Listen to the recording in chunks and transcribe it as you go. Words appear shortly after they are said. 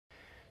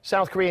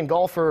South Korean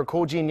golfer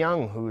Ko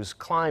Jin-young, who's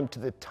climbed to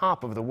the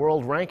top of the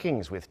world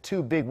rankings with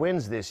 2 big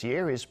wins this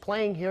year, is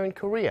playing here in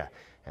Korea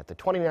at the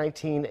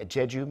 2019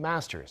 Jeju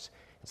Masters.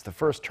 It's the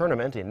first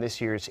tournament in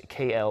this year's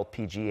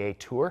KLPGA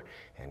Tour,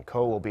 and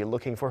Ko will be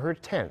looking for her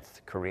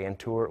 10th Korean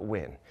Tour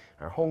win.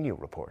 Our Hong Yoo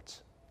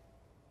reports.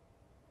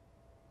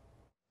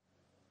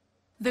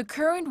 The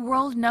current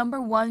world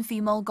 #1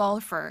 female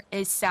golfer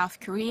is South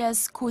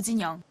Korea's Ko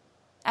Jin-young.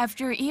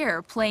 After a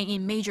year playing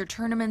in major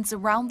tournaments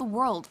around the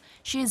world,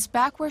 she is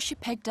back where she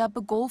picked up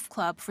a golf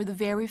club for the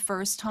very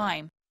first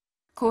time.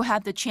 Ko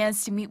had the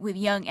chance to meet with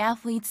young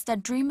athletes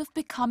that dream of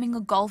becoming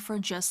a golfer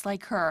just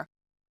like her.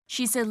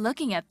 She said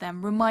looking at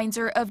them reminds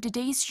her of the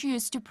days she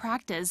used to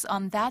practice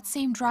on that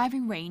same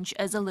driving range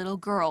as a little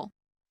girl.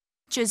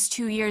 Just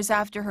 2 years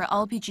after her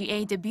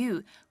LPGA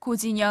debut, Ko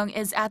Jin-young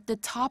is at the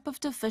top of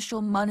the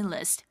official money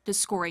list, the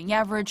scoring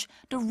average,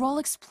 the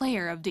Rolex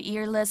Player of the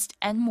Year list,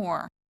 and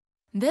more.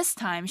 This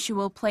time, she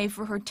will play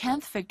for her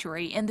 10th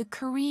victory in the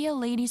Korea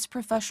Ladies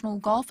Professional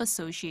Golf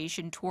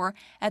Association Tour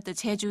at the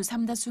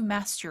Jeju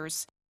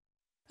Masters.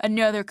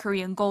 Another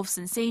Korean golf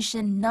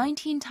sensation,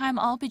 19-time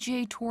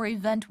LPGA Tour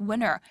event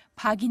winner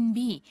Park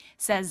In-bi,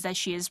 says that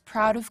she is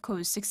proud of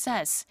Ko's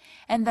success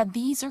and that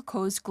these are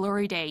Ko's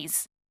glory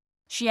days.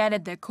 She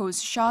added that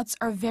Ko's shots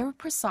are very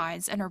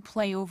precise and her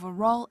play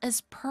overall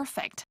is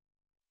perfect.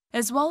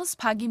 As well as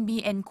Park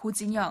In-bi and Ko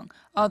Jin-young,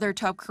 other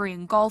top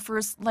Korean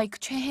golfers like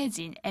Choi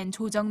Hae-jin and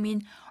Cho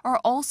Jung-min are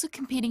also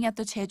competing at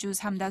the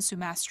Jeju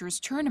Masters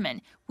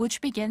tournament,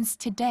 which begins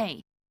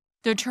today.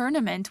 The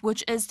tournament,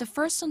 which is the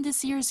first on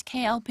this year's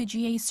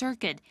KLPGA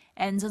circuit,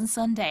 ends on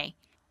Sunday.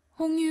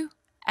 Hong Yoo,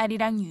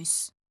 Arirang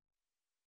News.